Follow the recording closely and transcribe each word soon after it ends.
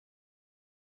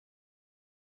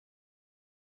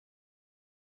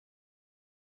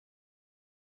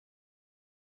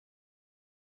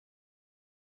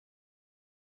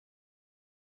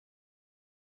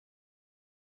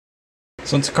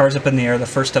So once the car's up in the air, the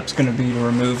first step is going to be to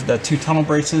remove the 2 tunnel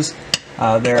braces.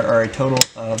 There are a total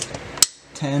of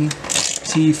 10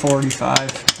 T45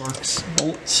 Torx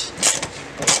bolts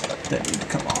that need to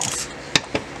come off.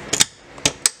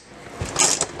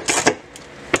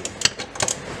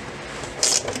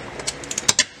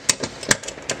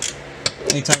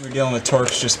 Anytime you're dealing with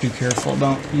Torx, just be careful.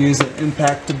 Don't use an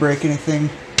impact to break anything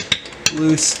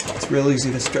loose. It's real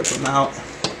easy to strip them out.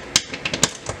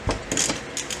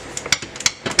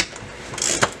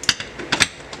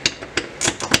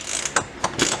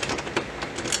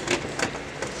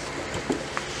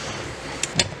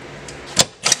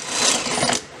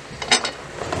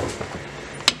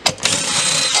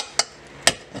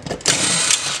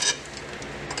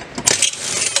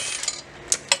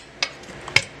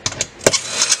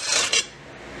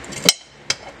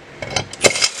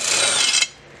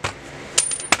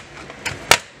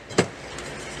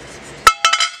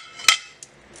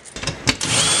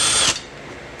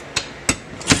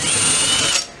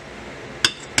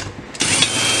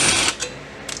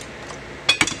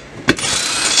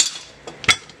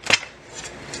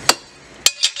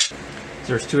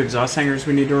 There's 2 exhaust hangers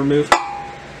we need to remove.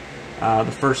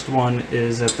 The first one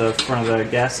is at the front of the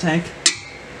gas tank.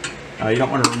 You don't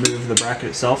want to remove the bracket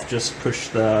itself, just push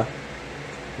the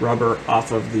rubber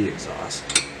off of the exhaust.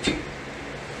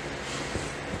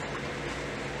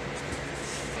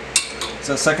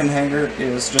 So the second hanger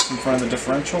is just in front of the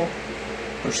differential.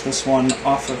 Push this one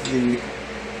off of the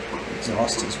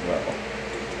exhaust as well.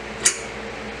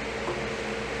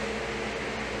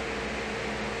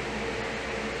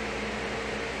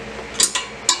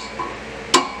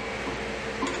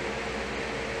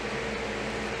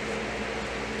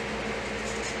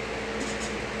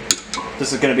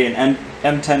 This is going to be an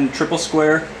M10 triple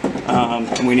square,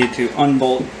 and we need to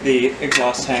unbolt the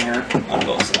exhaust hanger on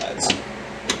both sides.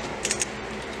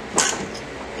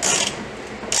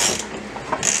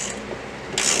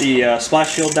 The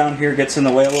splash shield down here gets in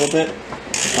the way a little bit.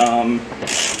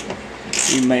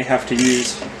 You may have to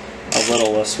use a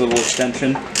little swivel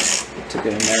extension to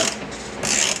get in there.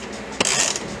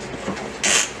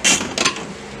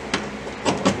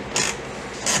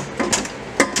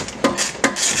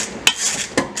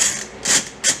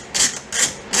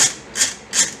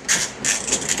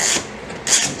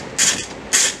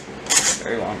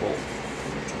 Very long bolt.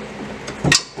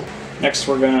 Next,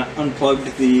 we're going to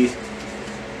unplug the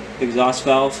exhaust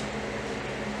valve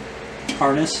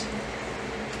harness.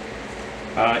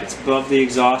 It's above the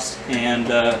exhaust, and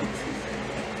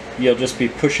you'll just be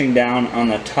pushing down on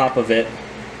the top of it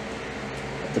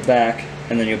at the back,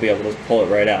 and then you'll be able to pull it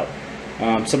right out.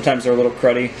 Sometimes they're a little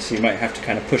cruddy, so you might have to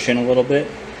kind of push in a little bit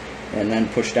and then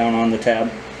push down on the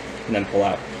tab and then pull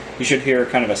out. You should hear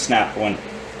kind of a snap when it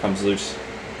comes loose.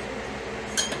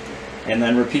 And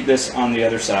then repeat this on the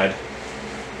other side.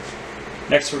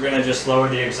 Next, we're going to just lower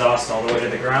the exhaust all the way to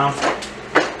the ground.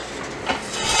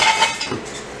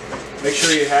 Make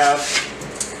sure you have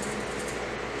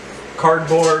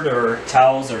cardboard or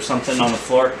towels or something on the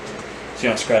floor so you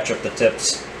don't scratch up the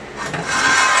tips.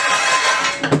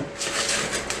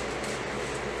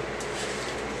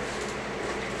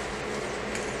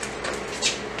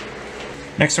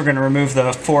 Next, we're going to remove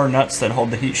the 4 nuts that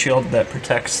hold the heat shield that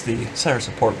protects the center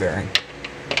support bearing.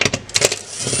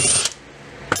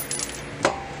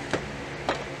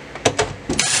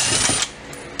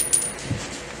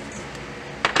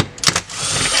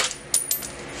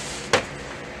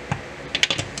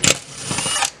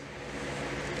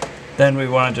 Then we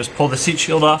want to just pull the seat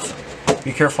shield off.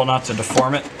 Be careful not to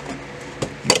deform it.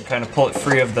 You can kind of pull it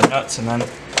free of the nuts and then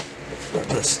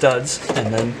the studs,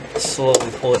 and then slowly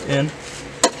pull it in.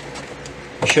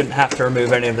 You shouldn't have to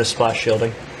remove any of the splash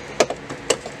shielding.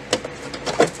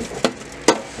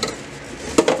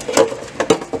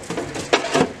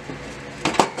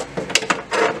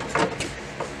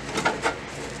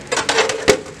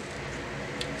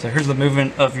 So here's the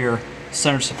movement of your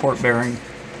center support bearing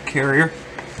carrier.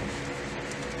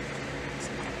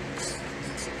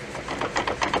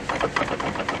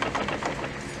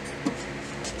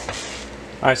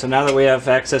 Alright, so now that we have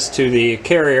access to the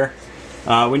carrier,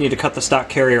 we need to cut the stock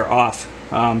carrier off.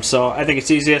 So I think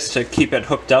it's easiest to keep it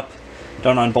hooked up.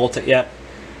 Don't unbolt it yet.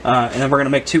 And then we're going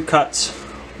to make 2 cuts,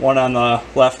 one on the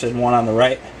left and one on the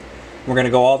right. We're going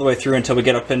to go all the way through until we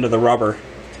get up into the rubber.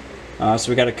 So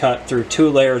we got to cut through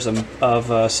 2 layers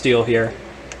of steel here.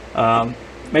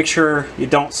 Make sure you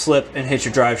don't slip and hit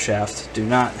your drive shaft. Do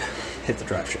not hit the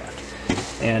drive shaft.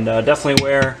 And definitely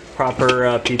wear proper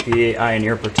PPE, eye and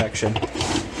ear protection.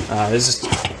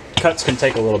 Cuts can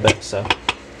take a little bit, so.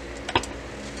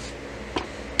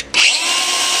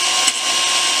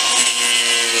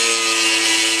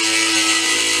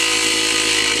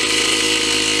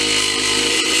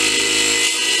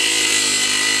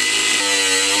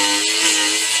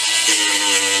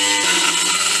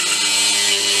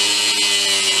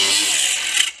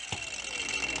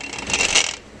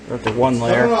 one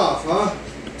layer. Cutting it off, huh?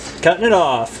 Cutting it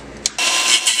off.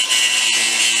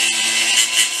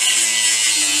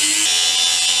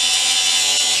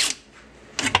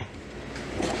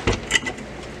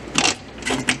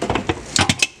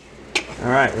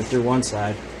 Alright, we're through one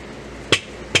side.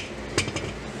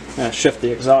 I'm gonna shift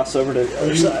the exhaust over to the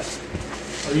other side.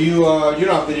 Are you, you're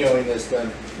not videoing this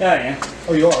then? Yeah, I am.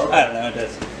 Oh, you are? Okay. I don't know, it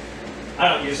does. I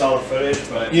don't use all the footage,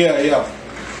 but... Yeah, yeah.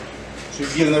 So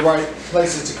you're giving the right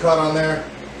places to cut on there?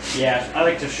 Yeah, I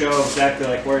like to show exactly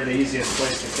like where the easiest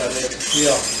place to cut is.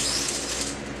 Yeah.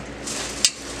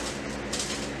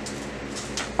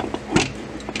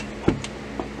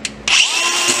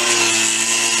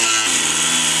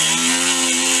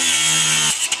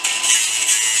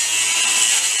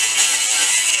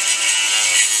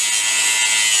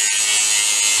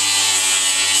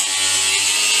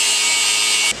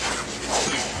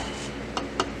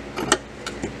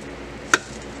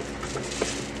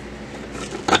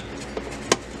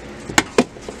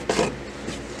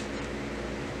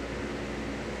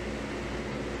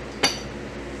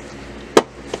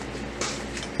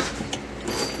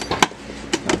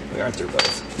 We aren't through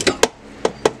both.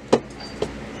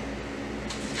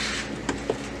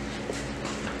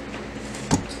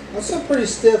 That's a pretty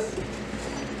stiff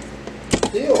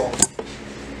deal.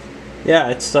 Yeah,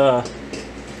 it's not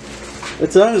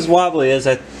as wobbly as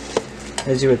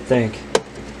you would think.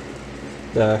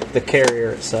 The carrier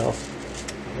itself.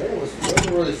 It wasn't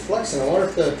really flexing. I wonder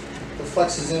if the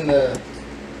flex is in the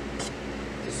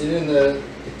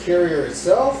carrier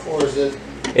itself, or is it?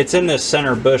 It's in this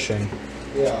center bushing.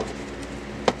 Yeah.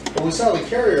 Well, we saw the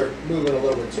carrier moving a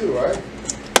little bit too, right?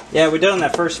 Yeah, we did on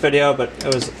that first video, but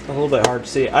it was a little bit hard to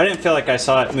see. I didn't feel like I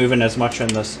saw it moving as much in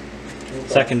this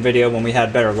second video when we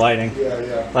had better lighting. Yeah,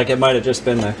 yeah. Like it might have just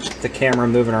been the camera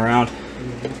moving around.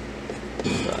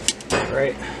 Mm-hmm. But,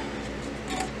 right.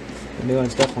 The new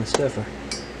one's definitely stiffer.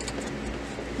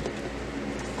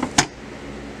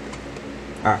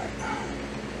 Alright.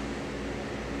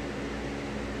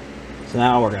 So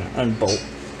now we're going to unbolt.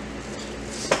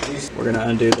 We're going to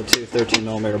undo the two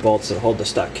 13mm bolts that hold the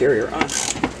stock carrier on.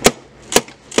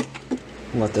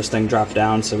 Let this thing drop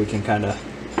down so we can kind of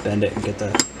bend it and get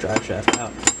the drive shaft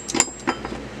out.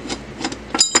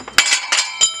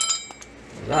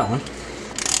 There's that one.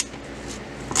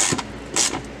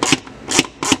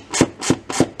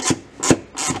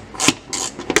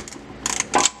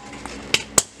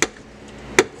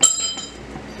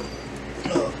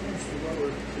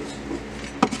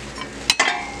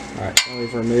 Alright, so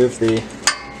we've removed the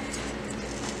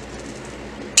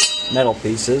metal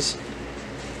pieces.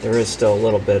 There is still a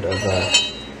little bit of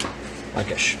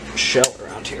like a shell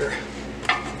around here,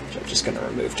 which I'm just going to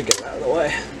remove to get it out of the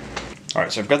way.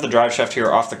 Alright, so I've got the drive shaft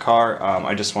here off the car.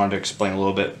 I just wanted to explain a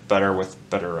little bit better with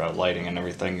better lighting and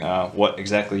everything what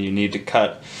exactly you need to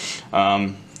cut.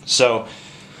 So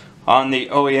on the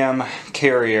OEM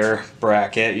carrier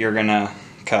bracket, you're going to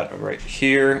cut right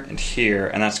here and here,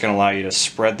 and that's going to allow you to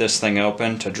spread this thing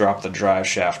open to drop the drive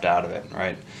shaft out of it,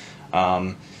 right?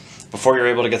 Before you're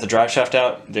able to get the drive shaft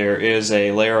out, there is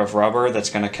a layer of rubber that's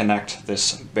going to connect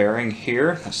this bearing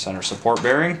here, the center support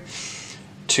bearing,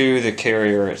 to the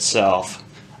carrier itself.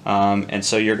 And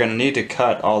so you're going to need to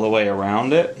cut all the way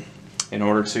around it in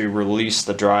order to release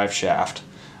the drive shaft.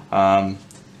 And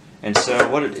so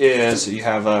what it is, you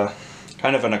have a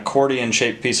kind of an accordion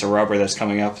shaped piece of rubber that's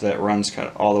coming up that runs kind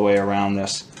of all the way around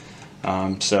this.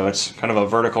 So it's kind of a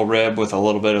vertical rib with a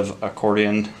little bit of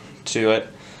accordion to it.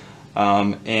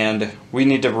 And we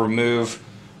need to remove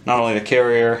not only the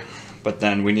carrier, but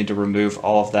then we need to remove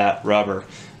all of that rubber.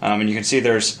 And you can see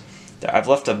I've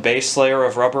left a base layer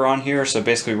of rubber on here, so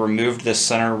basically removed this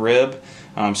center rib.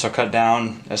 So cut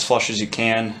down as flush as you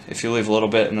can. If you leave a little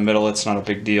bit in the middle, it's not a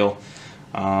big deal.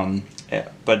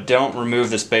 But don't remove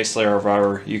this base layer of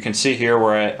rubber. You can see here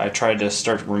where I tried to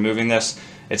start removing this.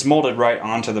 It's molded right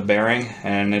onto the bearing,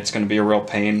 and it's going to be a real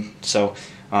pain. So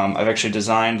I've actually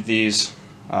designed these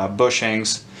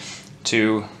bushings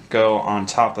to go on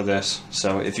top of this.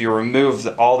 So if you remove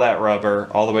all that rubber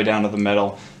all the way down to the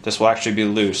middle, this will actually be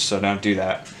loose, so don't do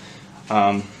that.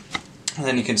 And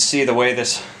then you can see the way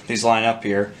these line up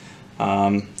here.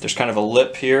 There's kind of a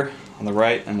lip here on the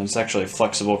right, and it's actually a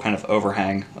flexible kind of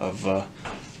overhang of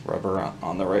rubber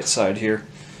on the right side here.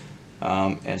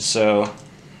 And so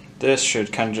this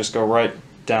should kind of just go right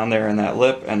down there in that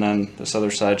lip, and then this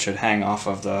other side should hang off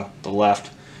of the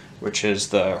left, which is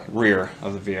the rear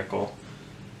of the vehicle.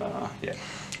 Yeah,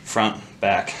 front,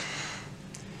 back.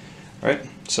 Right,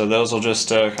 so those will just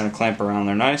kind of clamp around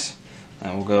there nice,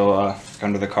 and we'll go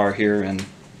under the car here and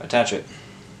attach it.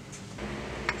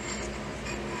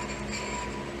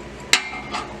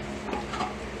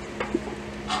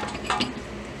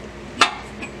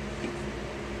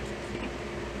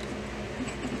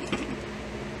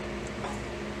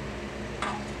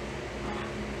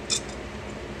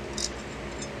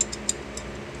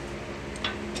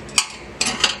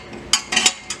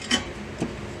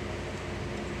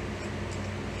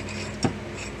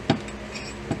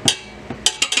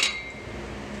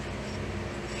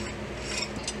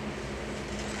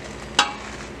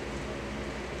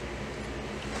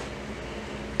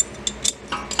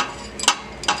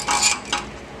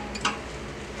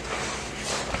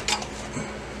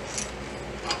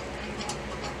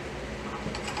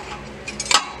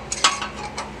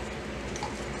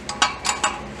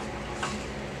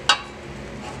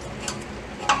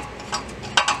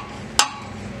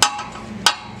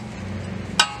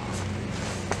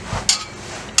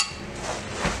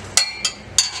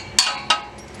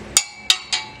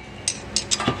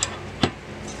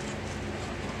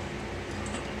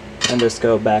 and just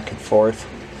go back and forth,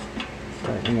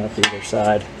 tightening up either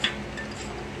side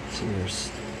so yours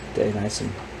stay nice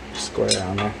and square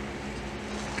on there.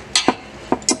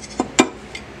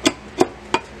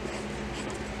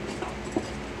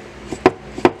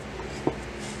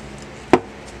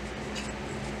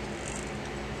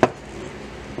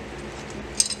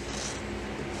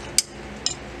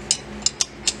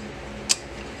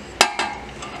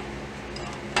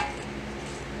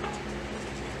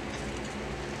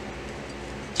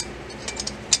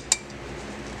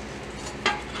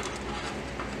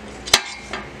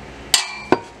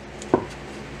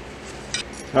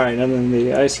 Alright, and then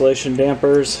the isolation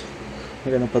dampers,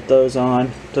 we're going to put those on.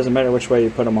 Doesn't matter which way you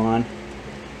put them on.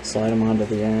 Slide them onto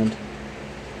the end.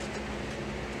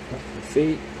 Up the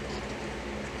feet.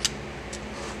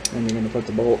 And you're going to put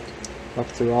the bolt up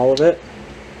through all of it.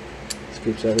 This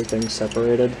keeps everything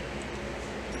separated.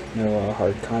 No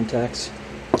hard contacts.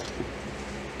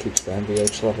 Keeps the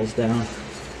NVH levels down.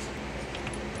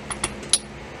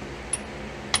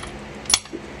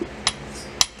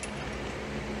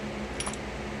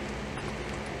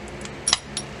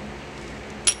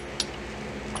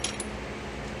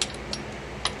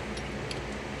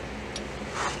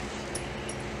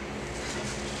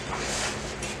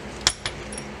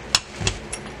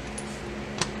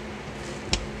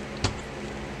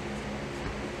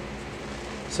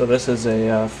 So this is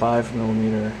a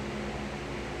 5mm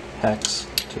hex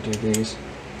to do these,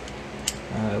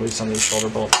 at least on these shoulder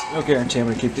bolts. No guarantee I'm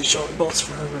going to keep these shoulder bolts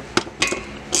forever.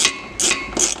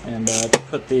 And to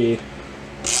put the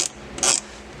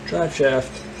drive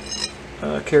shaft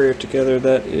carrier together,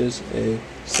 that is a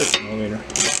 6mm.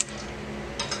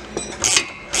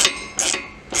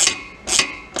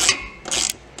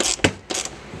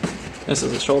 This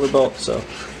is a shoulder bolt, so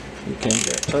you can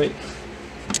get it tight.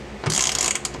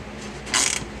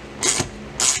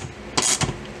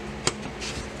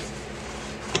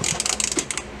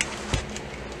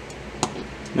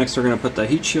 Next we're going to put the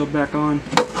heat shield back on.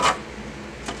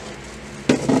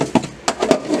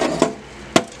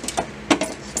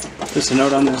 Just a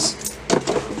note on this,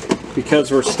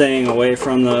 because we're staying away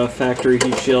from the factory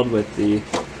heat shield with the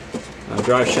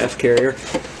drive shaft carrier,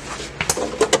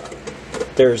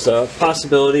 there's a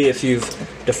possibility if you've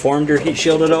deformed your heat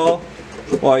shield at all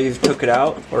while you've took it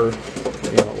out, or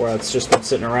while it's just been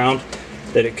sitting around,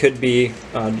 that it could be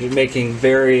making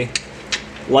very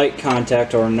light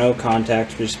contact or no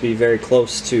contact, just be very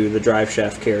close to the drive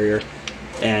shaft carrier,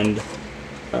 and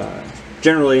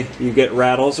generally you get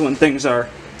rattles when things are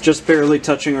just barely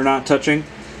touching or not touching.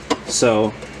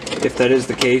 So if that is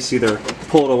the case, either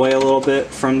pull it away a little bit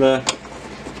from the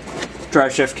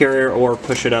drive shaft carrier or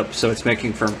push it up so it's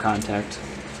making firm contact.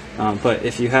 But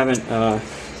if you haven't done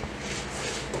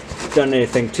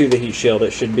anything to the heat shield,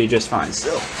 it should be just fine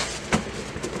still.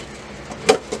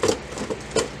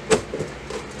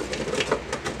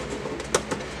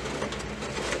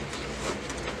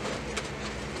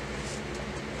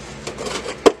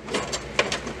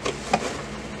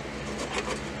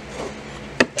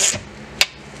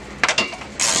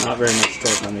 Not very much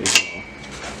torque on these at all.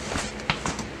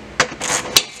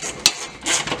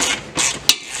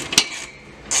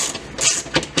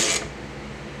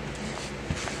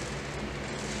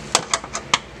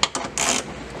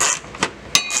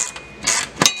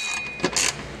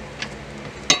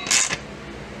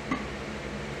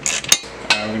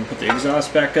 We're going to put the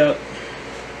exhaust back up.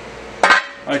 I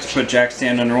like to put a jack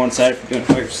stand under one side if you're doing it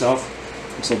by yourself.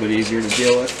 It's a little bit easier to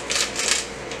deal with.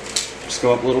 Just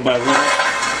go up little by little.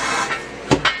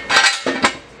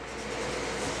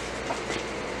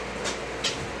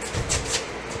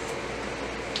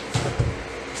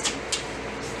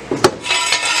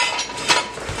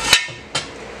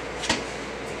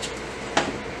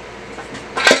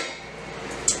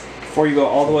 Before you go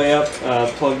all the way up,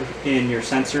 plug in your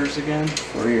sensors again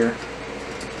for your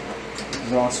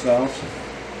exhaust valves.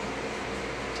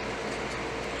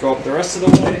 Go up the rest of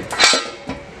the way.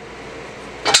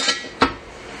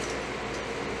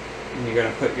 And you're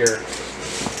going to put your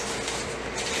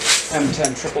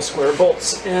M10 triple square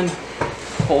bolts in.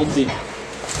 Hold the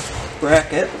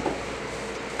bracket.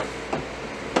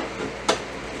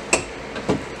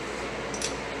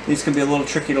 These can be a little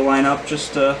tricky to line up,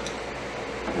 just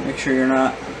make sure you're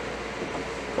not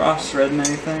cross-threading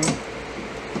anything.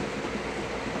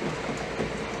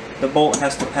 The bolt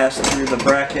has to pass through the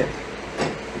bracket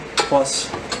plus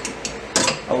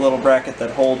a little bracket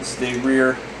that holds the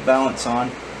rear valance on.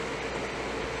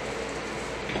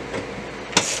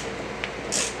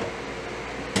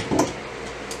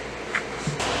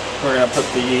 We're going to put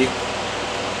the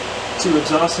two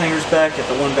exhaust hangers back, get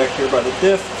the one back here by the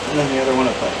diff, and then the other one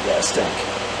up by the gas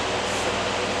tank.